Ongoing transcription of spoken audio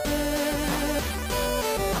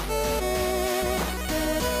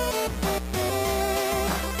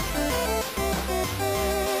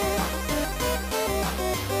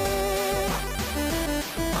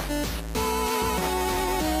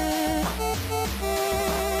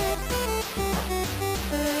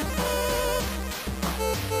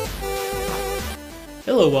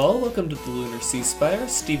Hello all, welcome to the Lunar Sea Spire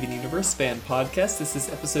Steven Universe fan podcast. This is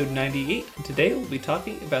episode 98, and today we'll be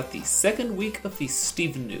talking about the second week of the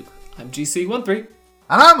Steven Nuke. I'm GC13.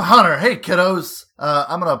 And I'm Hunter. Hey, kiddos.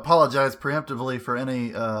 I'm going to apologize preemptively for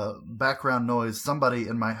any background noise. Somebody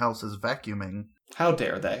in my house is vacuuming. How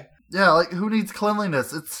dare they? Yeah, like, who needs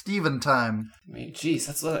cleanliness? It's Steven time. I mean, geez,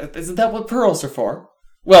 isn't that what pearls are for?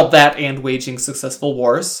 Well, that and waging successful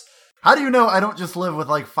wars. How do you know I don't just live with,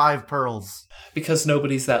 5 pearls? Because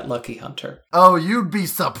nobody's that lucky, Hunter. Oh, you'd be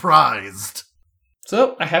surprised.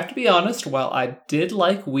 So, I have to be honest, while I did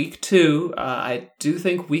like week 2, I do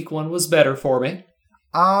think week 1 was better for me.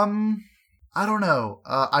 I don't know.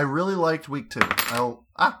 I really liked week 2.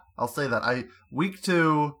 I'll say that. Week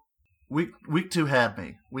 2 had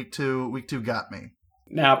me. Week 2 got me.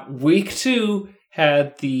 Now, week 2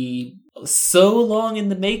 had the so long in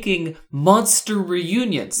the making monster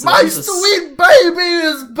reunion. So My sweet baby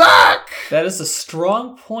is back! That is a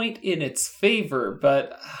strong point in its favor,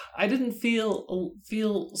 but I didn't feel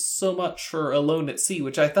so much for Alone at Sea,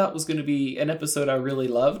 which I thought was going to be an episode I really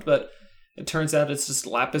loved, but it turns out it's just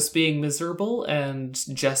Lapis being miserable and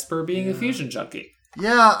Jesper being a fusion junkie.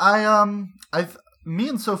 Yeah, me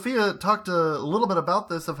and Sophia talked a little bit about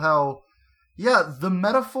this, of how, the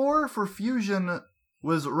metaphor for fusion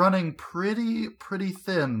was running pretty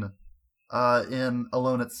thin in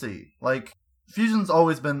Alone at Sea. Fusion's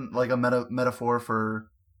always been a metaphor for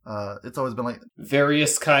it's always been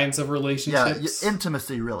various kinds of relationships. Yeah,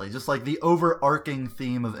 intimacy, really. Just the overarching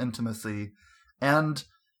theme of intimacy. And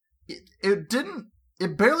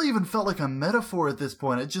it barely even felt like a metaphor at this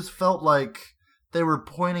point. It just felt like they were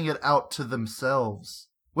pointing it out to themselves.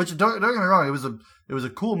 Which, don't get me wrong, it was a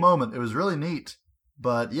cool moment. It was really neat.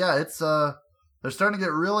 But yeah, it's they're starting to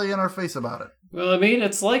get really in our face about it. Well, I mean,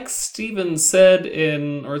 it's like Steven said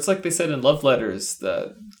it's like they said in Love Letters,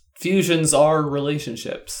 that fusions are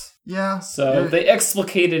relationships. Yeah. So they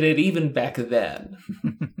explicated it even back then.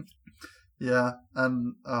 Yeah,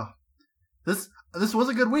 and this was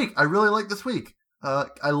a good week. I really liked this week.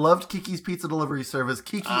 I loved Kiki's pizza delivery service.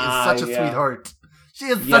 Kiki is such a sweetheart. She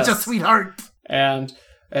is such a sweetheart. And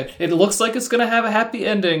it looks like it's going to have a happy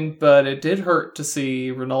ending, but it did hurt to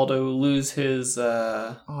see Ronaldo lose his,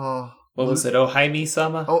 what was it,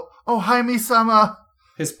 Ohaimi-sama? Ohaimi-sama!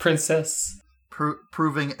 His princess.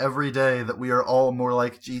 Proving every day that we are all more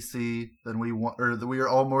like GC than we want, or that we are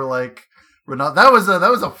all more like Ronaldo. That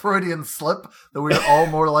was a Freudian slip, that we are all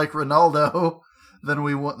more like Ronaldo than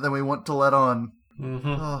we want to let on. Mm-hmm.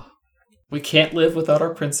 Oh. We can't live without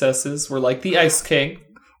our princesses. We're like the Ice King.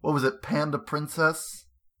 What was it, Panda Princess?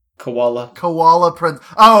 Koala Princess.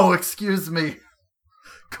 Oh, excuse me.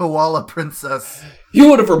 Koala Princess. You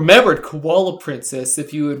would have remembered Koala Princess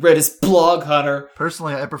if you had read his blog, Hunter.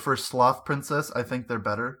 Personally, I prefer Sloth Princess. I think they're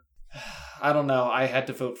better. I don't know. I had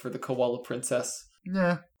to vote for the Koala Princess.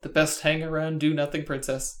 Yeah. The best hang-around, do-nothing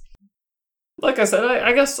princess. Like I said,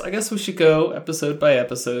 I guess we should go episode by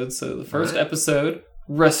episode. So the first episode,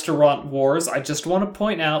 Restaurant Wars. I just want to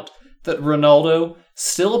point out that Ronaldo,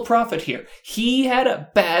 still a prophet here. He had a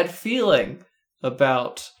bad feeling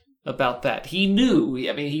about that. He knew.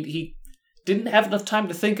 I mean, he didn't have enough time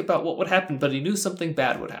to think about what would happen, but he knew something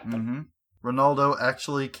bad would happen. Mm-hmm. Ronaldo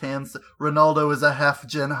actually can. Ronaldo is a half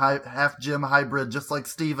gym hybrid, just like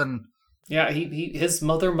Steven. Yeah, his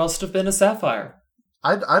mother must have been a sapphire.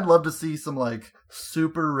 I'd love to see some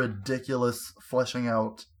super ridiculous fleshing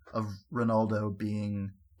out of Ronaldo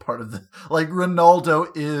being part of the Ronaldo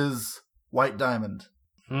is White Diamond.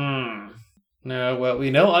 No, well, we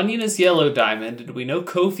know Onion is Yellow Diamond, and we know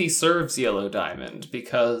Kofi serves Yellow Diamond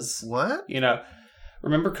because what?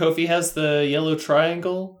 Remember Kofi has the yellow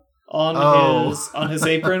triangle on his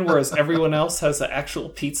apron, whereas everyone else has an actual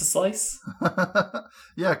pizza slice.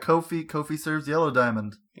 Yeah, Kofi serves Yellow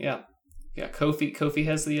Diamond. Yeah, Kofi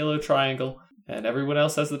has the yellow triangle. And everyone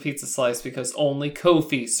else has the pizza slice because only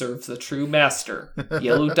Kofi serves the true master,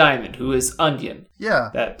 Yellow Diamond, who is Onion. Yeah.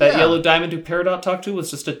 That Yellow Diamond who Peridot talked to was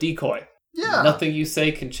just a decoy. Yeah. Nothing you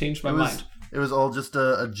say can change my mind. It was all just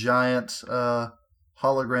a giant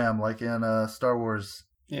hologram like in Star Wars.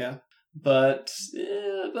 Yeah. But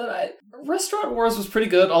Restaurant Wars was pretty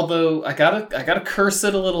good, although I gotta curse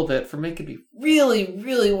it a little bit for making me really,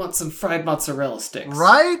 really want some fried mozzarella sticks.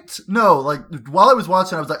 Right? No, while I was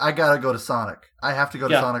watching, I was like, I gotta go to Sonic. I have to go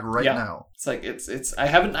to Sonic right now. It's I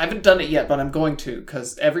haven't done it yet, but I'm going to,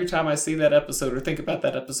 because every time I see that episode or think about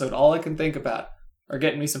that episode, all I can think about are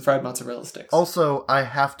getting me some fried mozzarella sticks. Also, I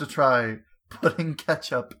have to try putting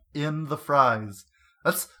ketchup in the fries.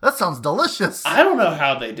 That sounds delicious. I don't know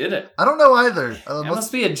how they did it. I don't know either. It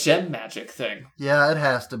must be a gem magic thing. Yeah, it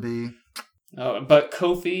has to be. But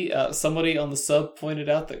Kofi, somebody on the sub pointed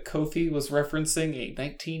out that Kofi was referencing a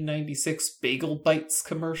 1996 Bagel Bites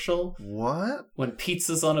commercial. What? When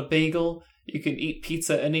pizza's on a bagel, you can eat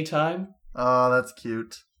pizza anytime. Oh, that's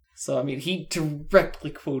cute. So, I mean, he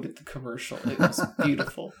directly quoted the commercial. It was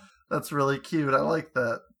beautiful. That's really cute. I like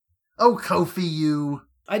that. Oh, Kofi, you.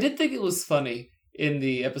 I did think it was funny in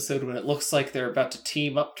the episode when it looks like they're about to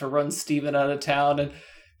team up to run Steven out of town, and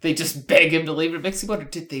they just beg him to leave. It makes me wonder,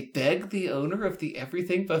 did they beg the owner of the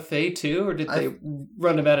Everything Buffet too, or did they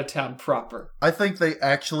run him out of town proper? I think they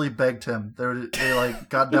actually begged him. They like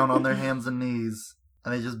got down on their hands and knees,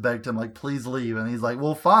 and they just begged him, like, please leave. And he's like,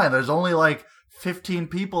 well, fine. There's only like 15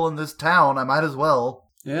 people in this town. I might as well.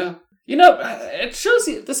 Yeah. You know, it shows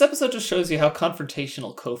you, this episode just shows you how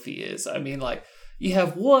confrontational Kofi is. I mean, like, you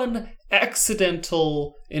have one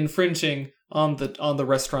accidental infringing on the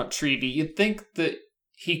restaurant treaty. You'd think that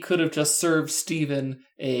he could have just served Steven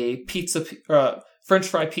a French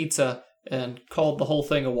fry pizza and called the whole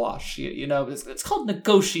thing a wash. You know, it's called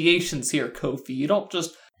negotiations here, Kofi. You don't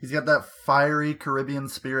just... He's got that fiery Caribbean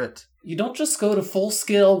spirit. You don't just go to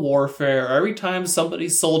full-scale warfare every time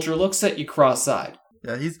somebody's soldier looks at you cross-eyed.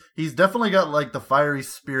 Yeah, he's definitely got like the fiery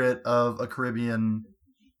spirit of a Caribbean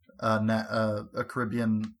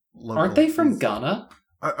local. Aren't they from Ghana?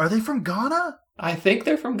 Are they from Ghana? I think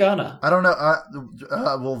they're from Ghana. I don't know.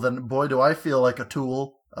 Well, then, boy, do I feel like a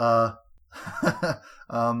tool. But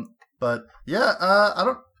yeah, I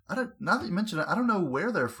don't. Now that you mention it, I don't know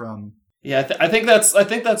where they're from. Yeah, I think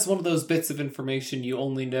that's one of those bits of information you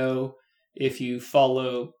only know if you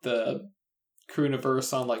follow the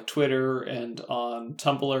Crewniverse on like Twitter and on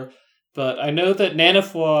Tumblr. But I know that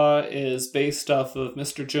Nanafwa is based off of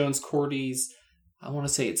Mr. Jones Cordy's, I want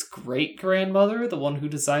to say it's great-grandmother, the one who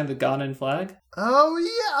designed the Ghanan flag. Oh,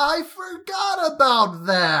 yeah, I forgot about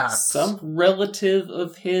that. Some relative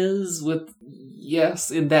of his with, yes,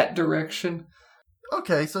 in that direction.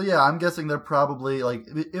 Okay, so yeah, I'm guessing they're probably, like,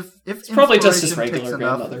 if it's probably just his regular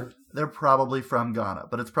grandmother. Enough, they're probably from Ghana,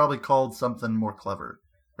 but it's probably called something more clever.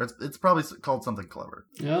 It's probably called something clever.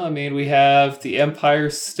 Yeah, I mean, we have the Empire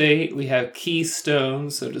State, we have Keystone,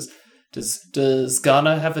 so does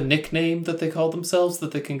Ghana have a nickname that they call themselves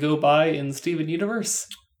that they can go by in Steven Universe?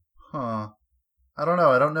 Huh. I don't know.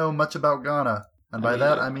 I don't know much about Ghana. And by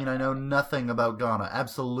that, I mean I know nothing about Ghana.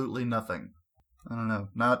 Absolutely nothing. I don't know.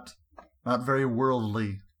 Not very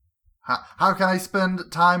worldly. How can I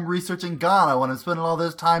spend time researching Ghana when I'm spending all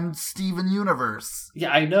this time in Steven Universe? Yeah,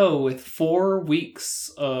 I know. With 4 weeks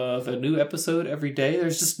of a new episode every day,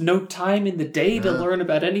 there's just no time in the day to learn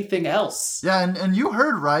about anything else. Yeah, and you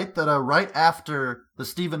heard right that right after the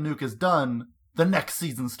Steven Nuke is done, the next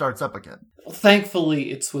season starts up again. Well, thankfully,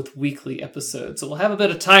 it's with weekly episodes, so we'll have a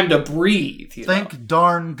bit of time to breathe. Thank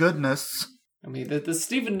darn goodness. I mean, the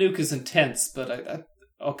Steven Nuke is intense, but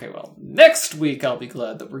okay, well, next week I'll be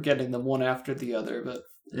glad that we're getting them one after the other, but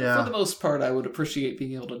for the most part, I would appreciate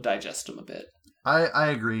being able to digest them a bit. I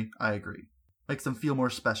agree. Makes them feel more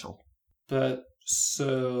special. But,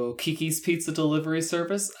 so, Kiki's Pizza Delivery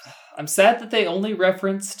Service? I'm sad that they only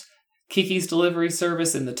referenced Kiki's Delivery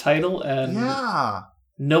Service in the title, and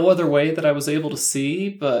no other way that I was able to see,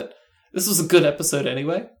 but this was a good episode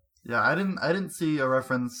anyway. Yeah, I didn't see a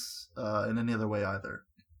reference in any other way either,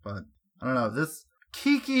 but I don't know,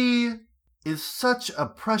 Kiki is such a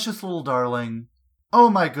precious little darling. Oh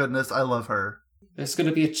my goodness, I love her. There's going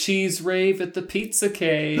to be a cheese rave at the Pizza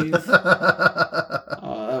Cave.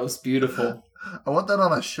 Oh, that was beautiful. I want that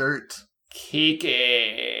on a shirt. Kiki.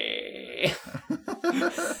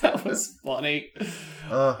 That was funny.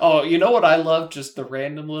 Oh, you know what I love? Just the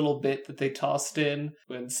random little bit that they tossed in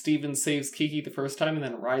when Steven saves Kiki the first time and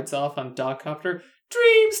then rides off on Dogcopter.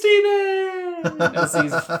 Dream Steven! As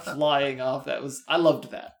he's flying off. I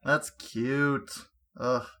loved that. That's cute.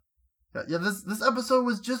 Ugh. Yeah, this episode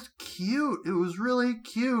was just cute. It was really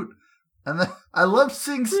cute. And then I loved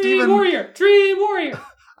seeing Steven... Dream Warrior!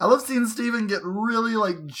 I love seeing Steven get really,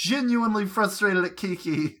 like, genuinely frustrated at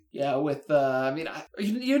Kiki. Yeah, with,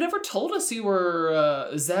 you never told us you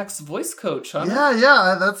were Zach's voice coach, huh?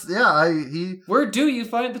 Yeah, Where do you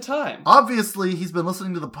find the time? Obviously, he's been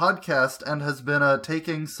listening to the podcast and has been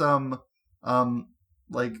taking some,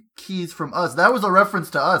 keys from us. That was a reference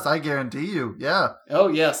to us, I guarantee you, yeah. Oh,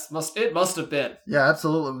 yes, it must have been. Yeah,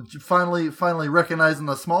 absolutely. Finally recognizing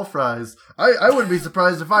the small fries. I wouldn't be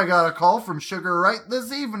surprised if I got a call from Sugar right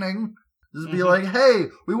this evening. Just be like, hey,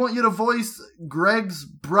 we want you to voice Greg's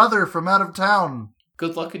brother from out of town.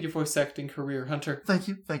 Good luck in your voice acting career, Hunter. Thank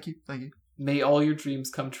you. May all your dreams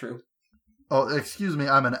come true. Oh, excuse me,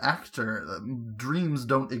 I'm an actor. Dreams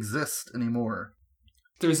don't exist anymore.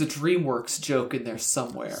 There's a DreamWorks joke in there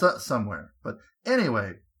somewhere. Somewhere. But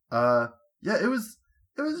anyway, yeah, it was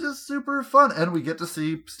just super fun. And we get to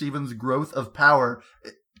see Steven's growth of power.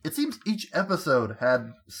 It seems each episode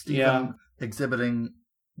had Steven exhibiting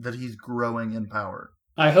that he's growing in power.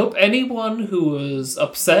 I hope anyone who was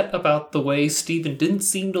upset about the way Steven didn't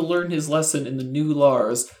seem to learn his lesson in the new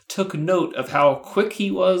Lars took note of how quick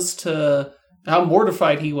he was to... how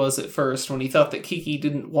mortified he was at first when he thought that Kiki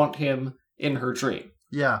didn't want him in her dream.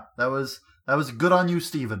 Yeah, that was good on you,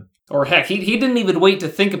 Steven. Or heck, he didn't even wait to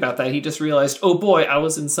think about that. He just realized, oh boy, I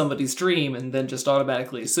was in somebody's dream, and then just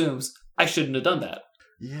automatically assumes, I shouldn't have done that.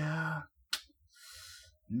 Yeah.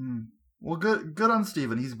 Well, good on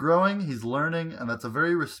Steven. He's growing, he's learning, and that's a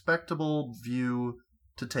very respectable view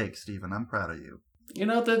to take, Steven. I'm proud of you. You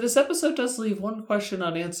know, this episode does leave one question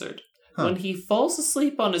unanswered. Huh. When he falls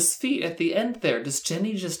asleep on his feet at the end there, does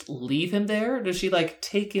Jenny just leave him there? Or does she,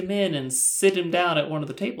 take him in and sit him down at one of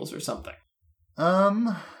the tables or something?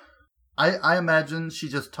 I imagine she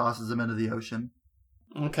just tosses him into the ocean.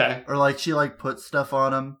 Okay. Or, she, puts stuff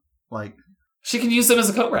on him, She can use him as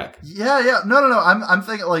a coat rack. Yeah. No. I'm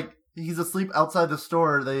thinking, he's asleep outside the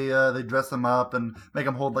store. They dress him up and make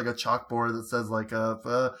him hold, a chalkboard that says,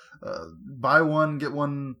 buy one, get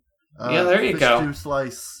one, yeah, there you fish go. Stew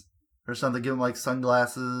slice. Or something, give him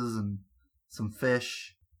sunglasses and some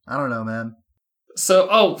fish. I don't know, man.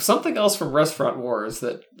 So, something else from Restaurant Wars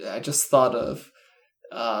that I just thought of.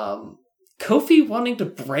 Kofi wanting to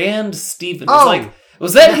brand Steven.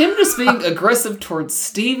 Was that him just being aggressive towards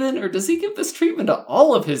Steven, or does he give this treatment to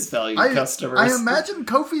all of his valued customers? I imagine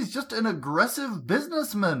Kofi's just an aggressive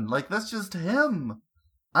businessman. That's just him.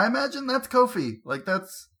 I imagine that's Kofi.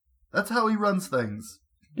 That's how he runs things.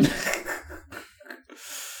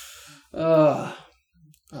 Oh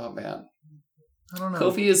man. I don't know.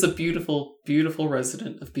 Kofi is a beautiful, beautiful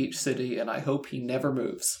resident of Beach City, and I hope he never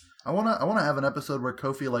moves. I wanna have an episode where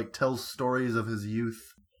Kofi tells stories of his youth.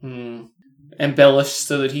 Embellished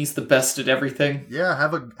so that he's the best at everything. Yeah,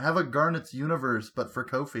 have a Garnet's universe, but for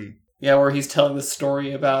Kofi. Yeah, where he's telling the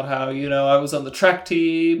story about how, I was on the track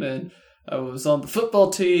team and I was on the football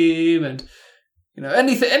team and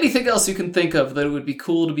anything else you can think of that it would be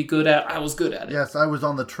cool to be good at, I was good at it. Yes, I was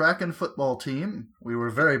on the track and football team. We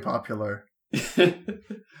were very popular. Yeah,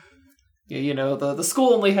 the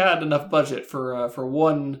school only had enough budget for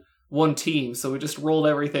one team, so we just rolled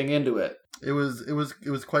everything into it. It was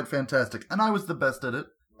quite fantastic, and I was the best at it,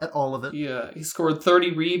 at all of it. Yeah, he scored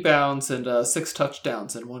 30 rebounds and 6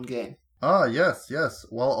 touchdowns in one game. Ah, yes,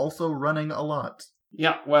 while also running a lot.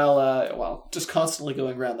 Yeah, well, just constantly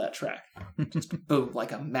going around that track. Just boom,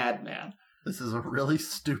 like a madman. This is a really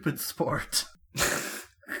stupid sport.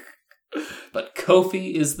 But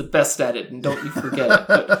Kofi is the best at it, and don't you forget it.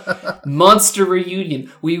 But Monster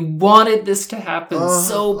Reunion. We wanted this to happen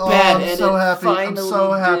so bad, and I'm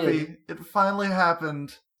so happy. It finally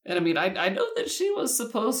happened. And I know that she was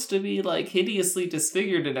supposed to be hideously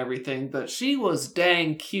disfigured and everything, but she was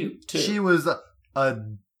dang cute too. She was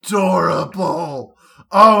adorable.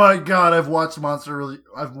 Oh my god, I've watched Monster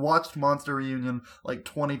Reunion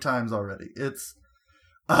 20 times already. It's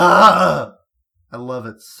I love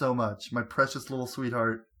it so much. My precious little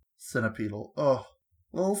sweetheart, Centipedal. Oh,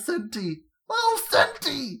 little Cinty.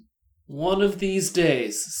 One of these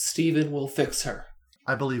days, Steven will fix her.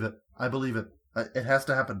 I believe it. It has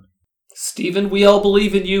to happen. Steven, we all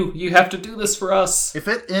believe in you. You have to do this for us. If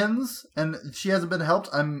it ends and she hasn't been helped,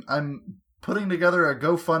 I'm putting together a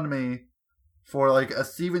GoFundMe for a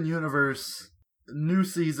Steven Universe new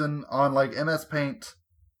season on MS Paint,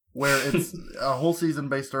 where it's a whole season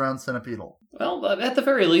based around Centipedal. Well, at the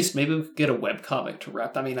very least, maybe we could get a webcomic to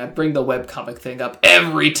rep. I bring the webcomic thing up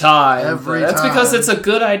every time. That's because it's a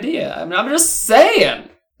good idea. I'm just saying.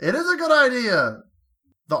 It is a good idea.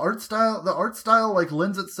 The art style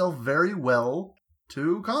lends itself very well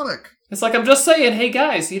to comic. It's I'm just saying, hey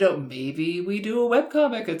guys, maybe we do a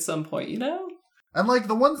webcomic at some point, And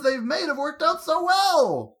the ones they've made have worked out so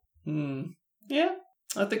well. Yeah,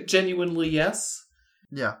 I think genuinely yes.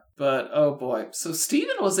 Yeah. But, oh boy. So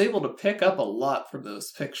Steven was able to pick up a lot from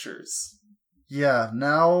those pictures. Yeah,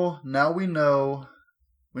 now we know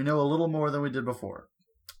a little more than we did before.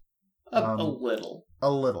 A little.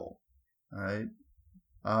 A little. Alright.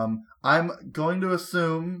 I'm going to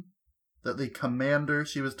assume that the commander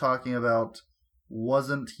she was talking about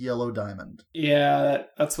wasn't Yellow Diamond. Yeah,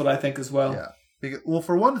 that's what I think as well. Yeah. Well,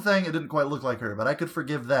 for one thing, it didn't quite look like her, but I could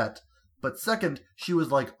forgive that. But second, she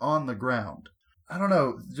was on the ground. I don't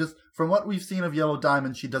know, just from what we've seen of Yellow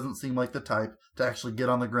Diamond, she doesn't seem like the type to actually get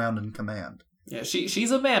on the ground and command. Yeah,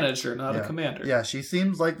 she's a manager, not a commander. Yeah, she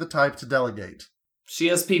seems like the type to delegate. She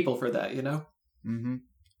has people for that, Mm-hmm.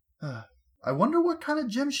 I wonder what kind of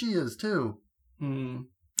gem she is, too.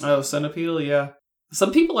 Oh, Centipede, yeah.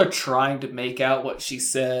 Some people are trying to make out what she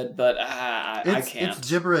said, but I can't. It's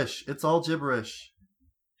gibberish. It's all gibberish.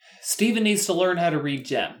 Steven needs to learn how to read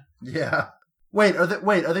gem. Yeah. Wait, are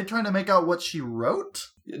they trying to make out what she wrote?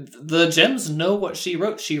 The gems know what she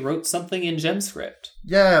wrote. She wrote something in GemScript.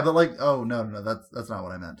 Yeah, but no, that's not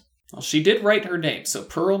what I meant. Well, she did write her name, so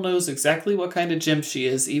Pearl knows exactly what kind of gem she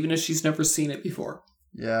is, even if she's never seen it before.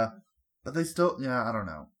 Yeah, but they still, I don't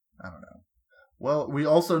know. Well, we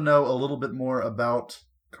also know a little bit more about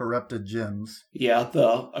corrupted gems. Yeah,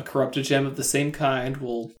 a corrupted gem of the same kind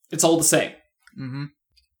it's all the same. Mm-hmm.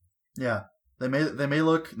 Yeah. They may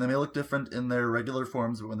look different in their regular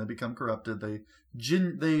forms, but when they become corrupted,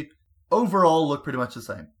 they overall look pretty much the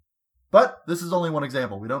same. But this is only one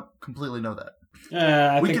example. We don't completely know that.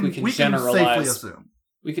 I think we can generalize. Can safely assume.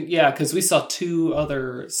 We can, because we saw 2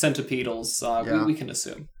 other centipedals. We can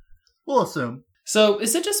assume. We'll assume. So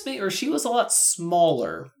is it just me, or she was a lot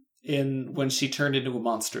smaller when she turned into a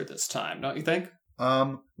monster this time? Don't you think?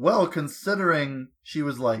 Well, considering she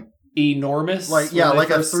was enormous, like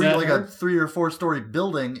a 3 or 4 story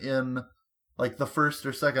building in like the first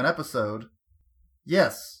or second episode.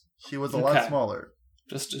 Yes, she was a lot smaller.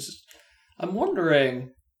 Just I'm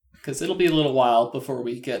wondering, because it'll be a little while before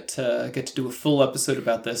we get to do a full episode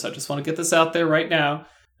about this. I just want to get this out there right now.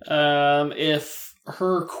 If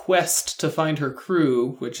her quest to find her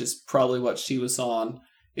crew, which is probably what she was on,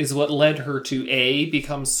 is what led her to A,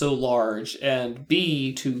 become so large, and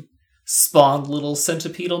B, to spawn little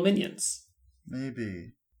centipedal minions.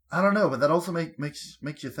 Maybe. I don't know, but that also makes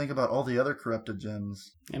you think about all the other corrupted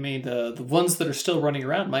gems. I mean, the ones that are still running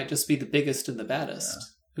around might just be the biggest and the baddest.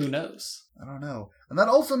 Yeah. Who knows? I don't know. And that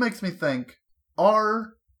also makes me think,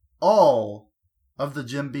 are all of the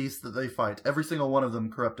gem beasts that they fight, every single one of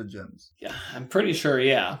them, corrupted gems? Yeah, I'm pretty sure,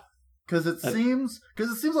 yeah. Because it seems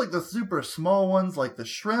like the super small ones, like the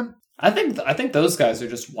shrimp. I think those guys are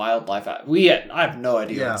just wildlife. I have no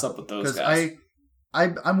idea what's up with those guys.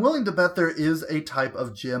 I'm willing to bet there is a type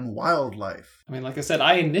of gem wildlife. I mean, like I said,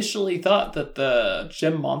 I initially thought that the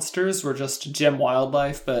gem monsters were just gem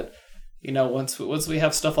wildlife, but once we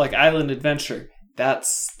have stuff like Island Adventure,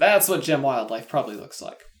 that's what gem wildlife probably looks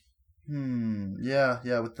like.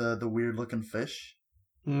 Yeah, with the weird looking fish.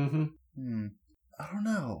 Mm-hmm. I don't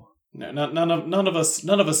know. No, none of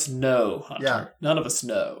us know, Hunter. Yeah. None of us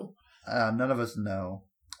know. None of us know.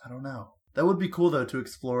 I don't know. That would be cool though, to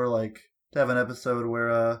explore, to have an episode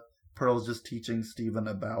where Pearl's just teaching Steven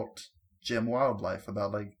about gem wildlife,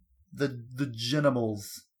 about the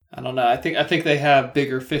genimals. I don't know. I think they have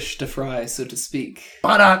bigger fish to fry, so to speak.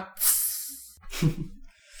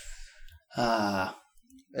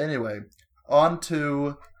 Anyway, on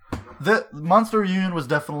to the Monster Reunion was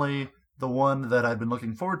definitely the one that I've been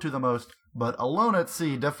looking forward to the most, but Alone at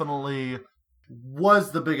Sea definitely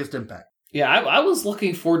was the biggest impact. Yeah, I was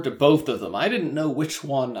looking forward to both of them. I didn't know which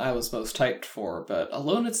one I was most hyped for, but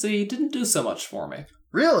Alone at Sea didn't do so much for me.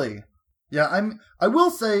 Really? Yeah, I will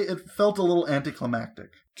say it felt a little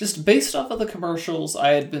anticlimactic. Just based off of the commercials,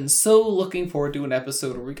 I had been so looking forward to an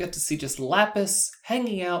episode where we get to see just Lapis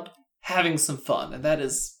hanging out, having some fun. And that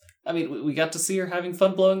is, I mean, we got to see her having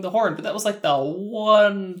fun blowing the horn, but that was the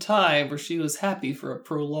one time where she was happy for a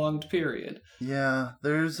prolonged period. Yeah,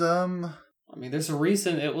 there's there's a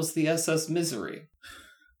reason it was the SS Misery.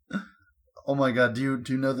 Oh my god, do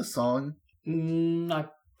you know the song? I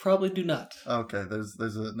probably do not. Okay, there's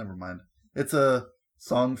never mind. It's a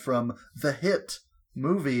song from the hit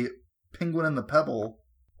movie Penguin and the Pebble,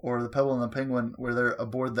 or The Pebble and the Penguin, where they're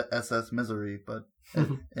aboard the SS Misery. But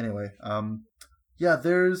anyway, yeah,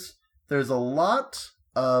 there's a lot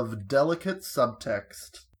of delicate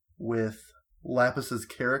subtext with Lapis's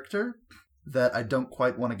character that I don't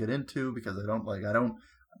quite want to get into, because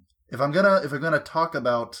if I'm gonna talk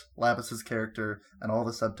about Lapis's character and all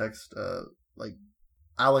the subtext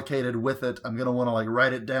allocated with it, I'm gonna want to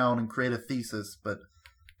write it down and create a thesis. But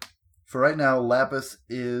for right now, Lapis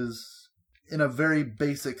is, in a very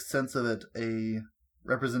basic sense of it, a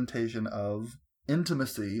representation of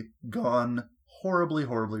intimacy gone horribly,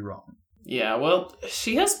 horribly wrong. Yeah, well,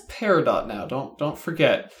 she has Peridot now. Don't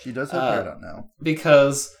forget. She does have Peridot now,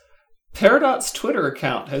 because Peridot's Twitter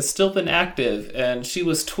account has still been active, and she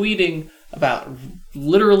was tweeting about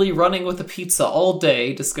literally running with a pizza all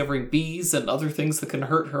day, discovering bees and other things that can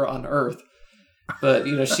hurt her on Earth. But,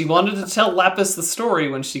 she wanted to tell Lapis the story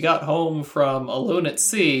when she got home from Alone at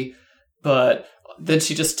Sea, but then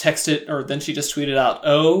she just tweeted out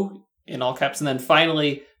O in all caps, and then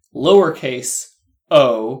finally lowercase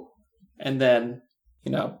O, and then,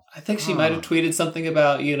 I think she might have tweeted something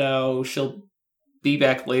about, she'll be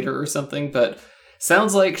back later or something, but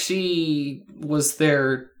sounds like she was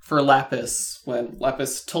there for Lapis when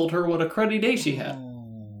Lapis told her what a cruddy day she had.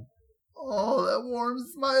 Oh, that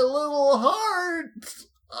warms my little heart.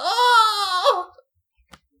 Ah!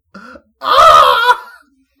 Ah!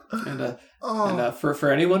 And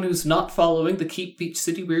for anyone who's not following the Keep Beach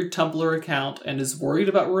City Weird Tumblr account and is worried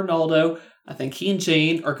about Ronaldo, I think he and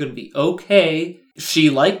Jane are going to be okay. She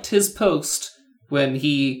liked his post when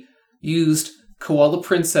he used Koala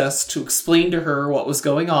Princess to explain to her what was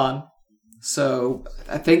going on. So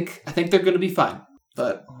I think they're going to be fine.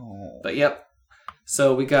 But yep.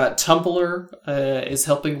 So we got Tumblr is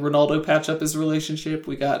helping Ronaldo patch up his relationship.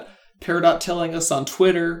 We got Peridot telling us on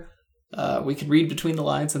Twitter. We can read between the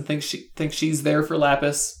lines and think she's there for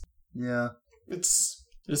Lapis. Yeah. It's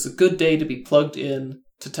a good day to be plugged in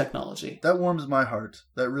to technology. That warms my heart.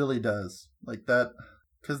 That really does. Like that,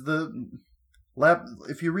 because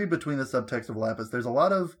if you read between the subtext of Lapis, there's a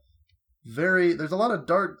lot of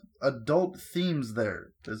dark adult themes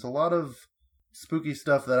there. There's a lot of spooky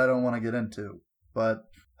stuff that I don't want to get into. But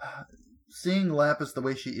seeing Lapis the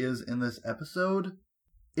way she is in this episode,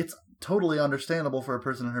 it's totally understandable for a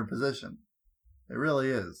person in her position. It really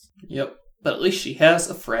is. Yep. But at least she has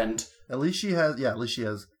a friend. At least she has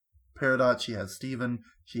Peridot, she has Steven,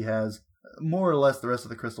 she has more or less the rest of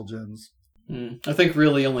the Crystal Gems. I think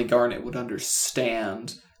really only Garnet would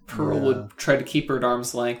understand. Pearl would try to keep her at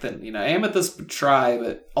arm's length, and Amethyst would try,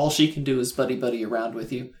 but all she can do is buddy around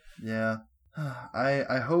with you. Yeah.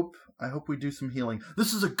 I hope we do some healing.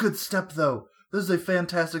 This is a good step, though. This is a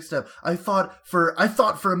fantastic step. I thought for a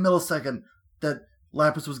millisecond that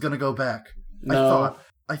Lapis was gonna go back. No.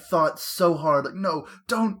 I thought so hard. Like, no,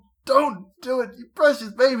 don't do it, you precious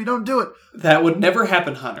baby, don't do it. That would never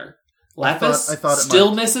happen, Hunter. Lapis I thought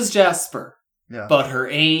still misses Jasper. Yeah. But her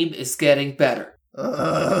aim is getting better. Get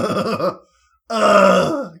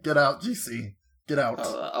out, GC. Get out.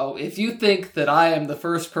 If you think that I am the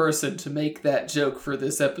first person to make that joke for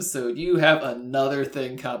this episode, you have another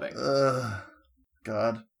thing coming.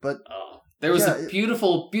 God. But there was a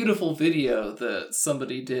beautiful, beautiful video that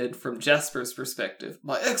somebody did from Jasper's perspective.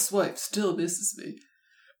 My ex-wife still misses me,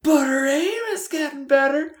 but her aim is getting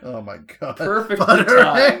better. Oh my God.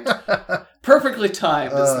 Perfectly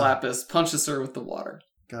timed as Lapis punches her with the water.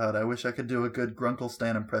 God, I wish I could do a good Grunkle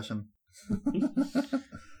Stan impression.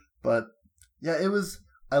 But yeah,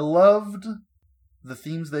 I loved the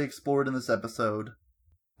themes they explored in this episode.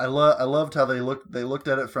 I loved how they looked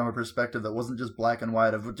at it from a perspective that wasn't just black and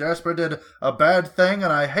white of Jasper did a bad thing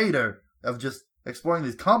and I hate her, of just exploring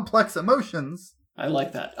these complex emotions. I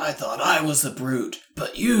like that. I thought I was a brute,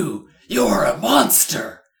 but you're a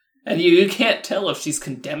monster. And you can't tell if she's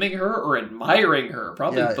condemning her or admiring her,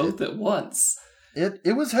 probably both at once.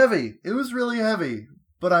 It was heavy. It was really heavy.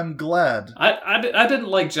 But I'm glad. I didn't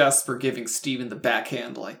like Jasper giving Steven the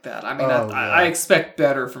backhand like that. I mean, I expect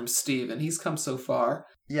better from Steven. He's come so far.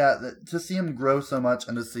 Yeah, to see him grow so much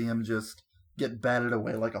and to see him just get batted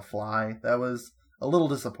away like a fly, that was a little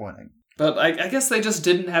disappointing. But I guess they just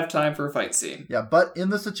didn't have time for a fight scene. Yeah, but in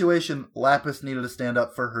the situation, Lapis needed to stand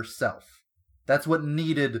up for herself. That's what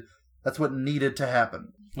needed to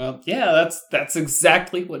happen. Well, yeah, that's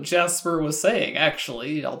exactly what Jasper was saying,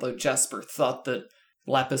 actually, although Jasper thought that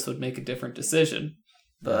Lapis would make a different decision.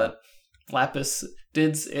 But Lapis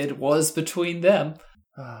it was between them.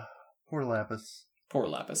 Poor Lapis. Poor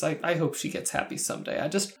Lapis. I hope she gets happy someday. I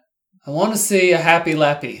want to see a happy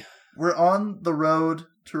Lappy. We're on the road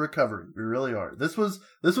to recovery. We really are. This was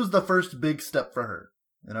the first big step for her.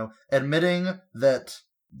 Admitting that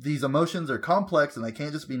these emotions are complex and they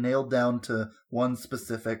can't just be nailed down to one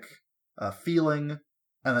specific feeling,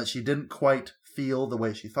 and that she didn't quite feel the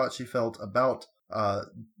way she thought she felt about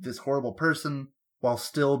this horrible person, while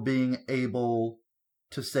still being able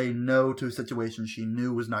to say no to a situation she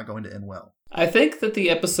knew was not going to end well. I think that the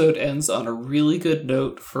episode ends on a really good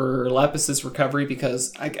note for Lapis's recovery,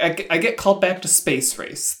 because I get called back to Space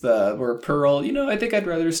Race, where Pearl, I think I'd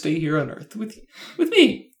rather stay here on Earth with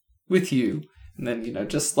you. And then,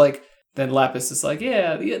 then Lapis is like,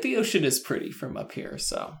 yeah, the ocean is pretty from up here,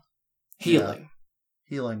 so healing. Yeah.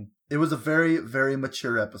 Healing. It was a very, very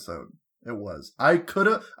mature episode. It was.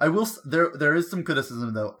 There is some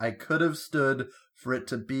criticism, though. I could have stood for it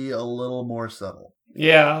to be a little more subtle.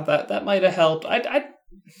 Yeah, that might have helped. I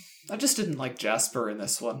just didn't like Jasper in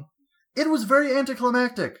this one. It was very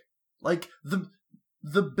anticlimactic. Like,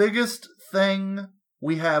 the biggest thing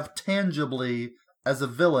we have tangibly as a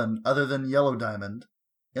villain, other than Yellow Diamond,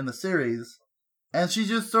 in the series, and she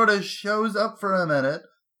just sort of shows up for a minute,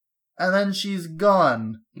 and then she's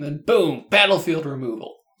gone. And then boom, battlefield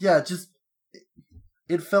removal. Yeah,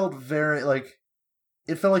 it felt very,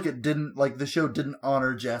 it felt like it didn't, like the show didn't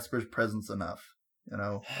honor Jasper's presence enough,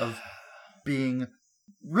 of being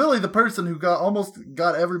really the person who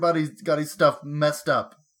got his stuff messed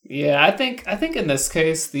up. Yeah, I think in this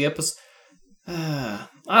case the episode, I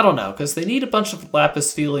don't know, because they need a bunch of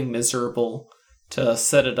Lapis feeling miserable to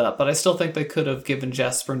set it up, but I still think they could have given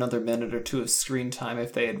Jasper another minute or two of screen time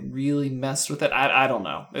if they had really messed with it. I don't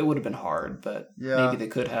know. It would have been hard, but maybe they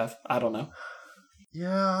could have. I don't know.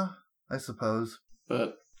 Yeah, I suppose.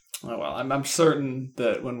 But, oh well, I'm certain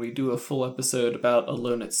that when we do a full episode about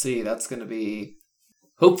Alone at Sea, that's going to be...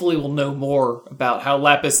 Hopefully we'll know more about how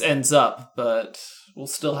Lapis ends up, but we'll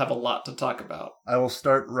still have a lot to talk about. I will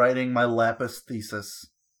start writing my Lapis thesis.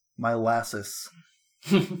 My Lassus.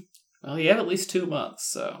 Well, you have at least 2 months,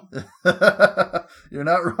 so... You're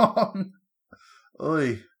not wrong.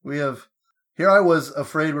 Oy, Here I was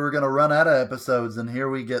afraid we were going to run out of episodes, and here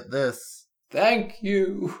we get this. Thank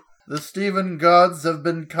you! The Steven gods have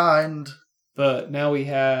been kind. But now we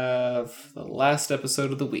have the last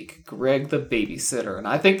episode of the week, Greg the Babysitter, and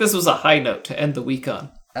I think this was a high note to end the week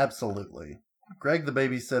on. Absolutely. Greg the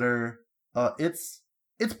Babysitter, it's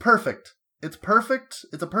perfect. It's perfect.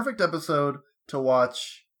 It's a perfect episode to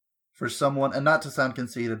watch for someone, and not to sound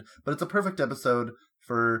conceited, but it's a perfect episode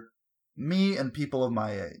for me and people of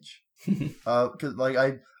my age. Because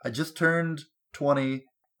I just turned 20.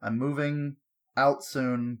 I'm moving out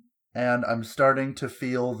soon, and I'm starting to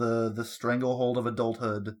feel the stranglehold of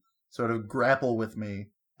adulthood sort of grapple with me.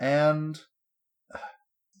 And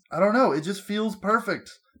I don't know, it just feels perfect.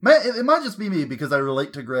 Man, it might just be me because I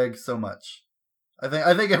relate to Greg so much. I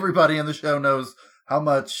think everybody in the show knows how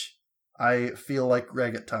much I feel like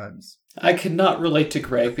Greg at times. I cannot relate to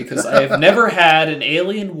Greg because I have never had an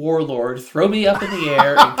alien warlord throw me up in the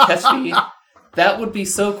air and catch me. That would be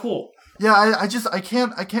so cool. Yeah, I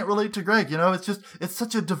can't relate to Greg, it's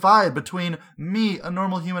such a divide between me, a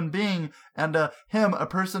normal human being, and him, a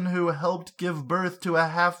person who helped give birth to a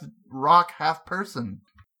half rock, half person.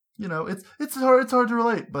 It's hard to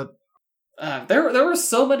relate, but there were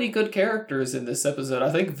so many good characters in this episode.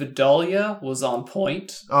 I think Vidalia was on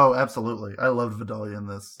point. Oh, absolutely. I loved Vidalia in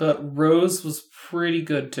this. But Rose was pretty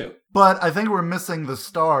good too. But I think we're missing the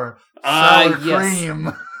star, Sour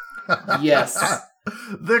Cream. Yes.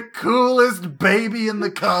 The coolest baby in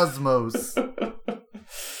the cosmos.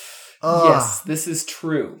 Yes, this is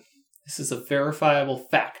true. This is a verifiable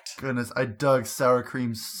fact. Goodness, I dug Sour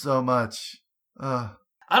Cream so much. I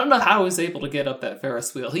don't know how he was able to get up that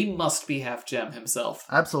Ferris wheel. He must be half gem himself.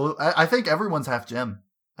 Absolutely. I think everyone's half gem.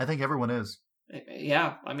 I think everyone is.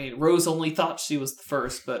 Yeah, I mean, Rose only thought she was the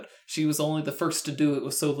first, but she was only the first to do it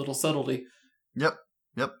with so little subtlety. Yep.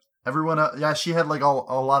 Everyone, she had like a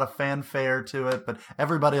lot of fanfare to it, but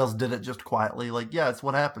everybody else did it just quietly. Like, yeah, it's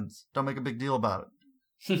what happens. Don't make a big deal about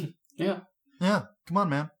it. Yeah. Yeah, come on,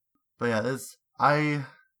 man. But yeah, I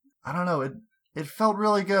don't know, it felt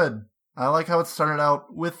really good. I like how it started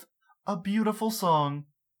out with a beautiful song.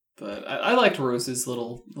 But I liked Rose's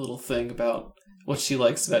little thing about what she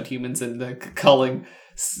likes about humans and calling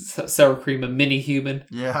Sour Cream a mini-human.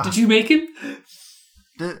 Yeah. Did you make him?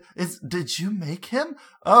 Did you make him?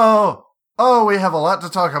 Oh, we have a lot to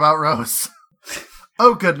talk about, Rose.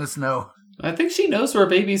 Oh, goodness, no. I think she knows where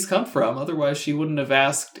babies come from. Otherwise, she wouldn't have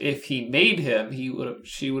asked if he made him.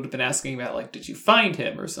 She would have been asking about, like, did you find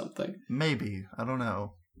him or something? Maybe. I don't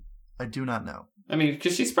know. I do not know. I mean,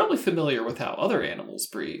 because she's probably familiar with how other animals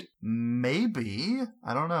breed. Maybe.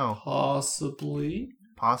 I don't know. Possibly.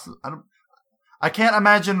 I can't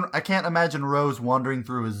imagine Rose wandering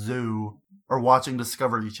through a zoo or watching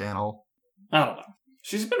Discovery Channel. I don't know.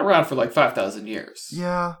 She's been around for like 5,000 years.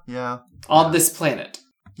 Yeah. On this planet.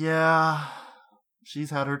 Yeah. She's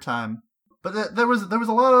had her time. But there was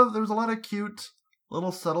a lot of cute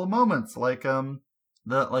little subtle moments, like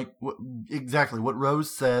exactly what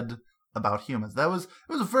Rose said about humans. It was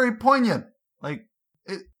very poignant. Like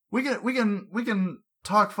we can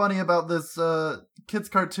talk funny about this kids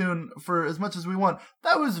cartoon for as much as we want.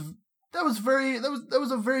 That was a very,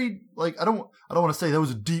 like, I don't want to say that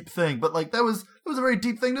was a deep thing, but like it was a very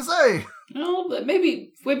deep thing to say. Well,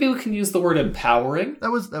 maybe we can use the word empowering.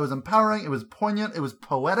 That was empowering. It was poignant. It was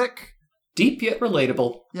poetic. Deep yet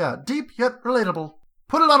relatable. Yeah, deep yet relatable.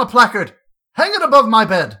 Put it on a placard. Hang it above my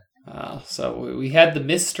bed. So we had the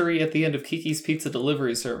mystery at the end of Kiki's Pizza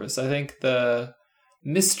Delivery Service. I think the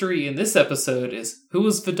mystery in this episode is who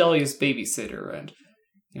was Vidalia's babysitter, and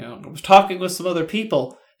I was talking with some other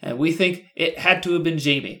people. And we think it had to have been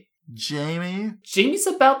Jamie. Jamie? Jamie's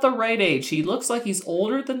about the right age. He looks like he's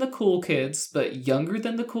older than the cool kids, but younger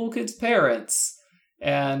than the cool kids' parents.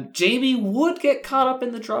 And Jamie would get caught up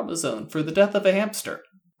in the drama zone for the death of a hamster.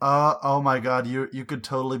 Oh my god, you could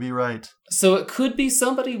totally be right. So it could be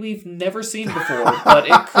somebody we've never seen before, but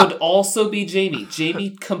it could also be Jamie.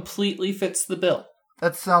 Jamie completely fits the bill.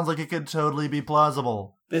 That sounds like it could totally be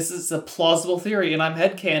plausible. This is a plausible theory, and I'm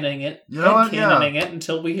headcanoning it. You know what? Headcanoning it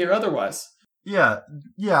until we hear otherwise. Yeah.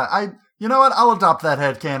 You know what? I'll adopt that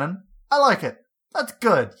headcanon. I like it. That's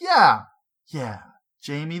good. Yeah.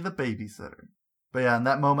 Jamie the babysitter. But yeah, in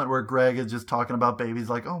that moment where Greg is just talking about babies,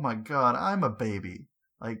 like, oh my god, I'm a baby.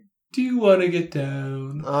 Like, do you want to get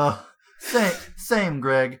down? Same,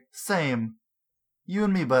 Greg. Same. You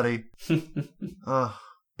and me, buddy.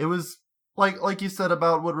 It was like you said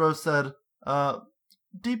about what Rose said.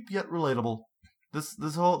 Deep yet relatable.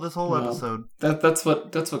 This whole episode. That's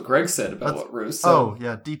what Greg said about what Rose said. Oh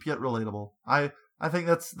yeah, deep yet relatable. I think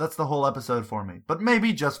that's the whole episode for me, but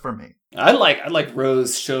maybe just for me. I like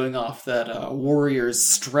Rose showing off that warrior's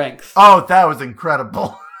strength. Oh, that was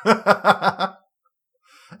incredible.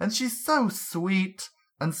 And she's so sweet,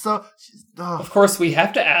 and so. Of course, we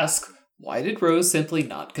have to ask, why did Rose simply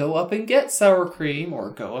not go up and get sour cream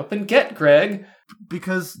or go up and get Greg?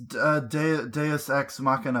 Because Deus Ex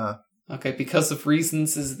Machina. Okay, because of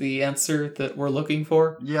reasons is the answer that we're looking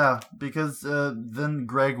for? Yeah, because then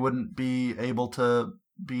Greg wouldn't be able to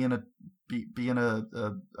be in a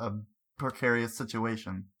precarious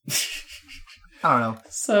situation. I don't know.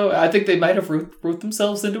 So I think they might have wrote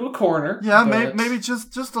themselves into a corner. Yeah, maybe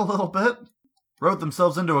just a little bit. Wrote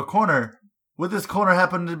themselves into a corner. Would this corner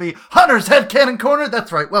happen to be Hunter's Headcanon Corner?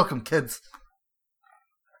 That's right. Welcome, kids.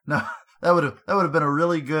 No. That would have been a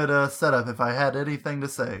really good setup if I had anything to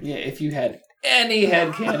say. Yeah, if you had any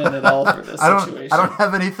headcanon at all for this situation. I don't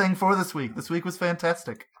have anything for this week. This week was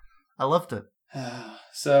fantastic. I loved it.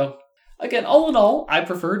 So, again, all in all, I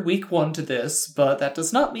preferred week 1 to this, but that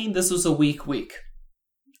does not mean this was a weak week.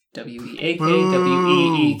 W-E-A-K,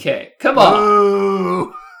 W-E-E-K. Come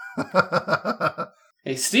on!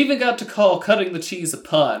 Hey, Steven got to call cutting the cheese a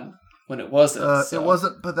pun when it wasn't. It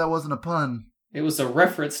wasn't, but that wasn't a pun. It was a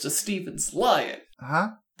reference to Steven's lion.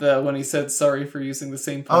 Huh? When he said sorry for using the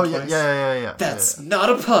same pun twice. Yeah. That's not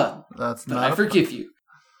a pun. That's but not I forgive you.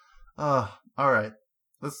 All right.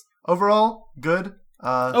 This overall good.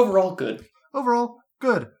 Overall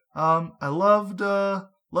good. I loved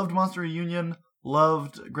Monster Reunion.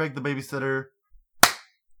 Loved Greg the Babysitter.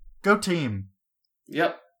 Go team.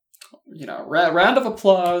 Yep. Round of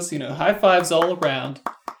applause. High fives all around.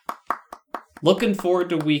 Looking forward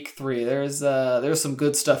to week 3. There's some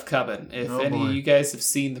good stuff coming. If any of you guys have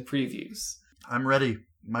seen the previews, I'm ready.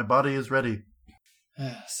 My body is ready.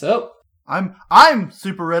 So I'm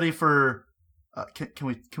super ready for. Can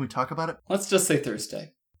we talk about it? Let's just say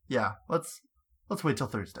Thursday. Yeah, let's wait till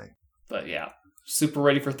Thursday. But yeah, super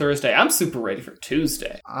ready for Thursday. I'm super ready for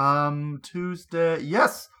Tuesday. Tuesday.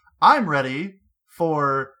 Yes, I'm ready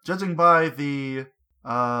for judging by the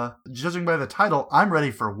title, I'm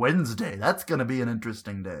ready for Wednesday. That's going to be an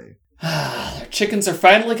interesting day. Our chickens are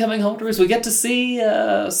finally coming home to us. We get to see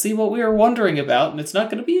what we were wondering about, and it's not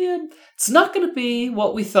going to be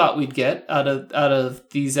what we thought we'd get out of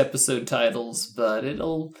these episode titles, but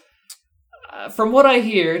it'll from what I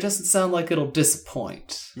hear, it doesn't sound like it'll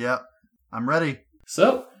disappoint. Yeah, I'm ready.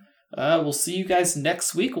 So, we'll see you guys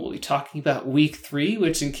next week. We'll be talking about week 3,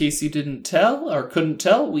 which in case you didn't tell or couldn't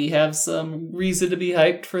tell, we have some reason to be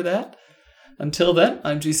hyped for that. Until then,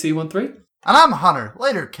 I'm GC13. And I'm Hunter.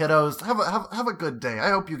 Later, kiddos. Have a good day. I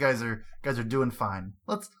hope you guys are doing fine.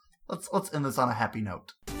 Let's end this on a happy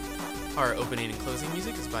note. Our opening and closing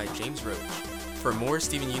music is by James Roach. For more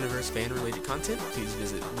Steven Universe fan-related content, please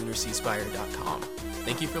visit lunarseaspire.com.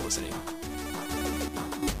 Thank you for listening.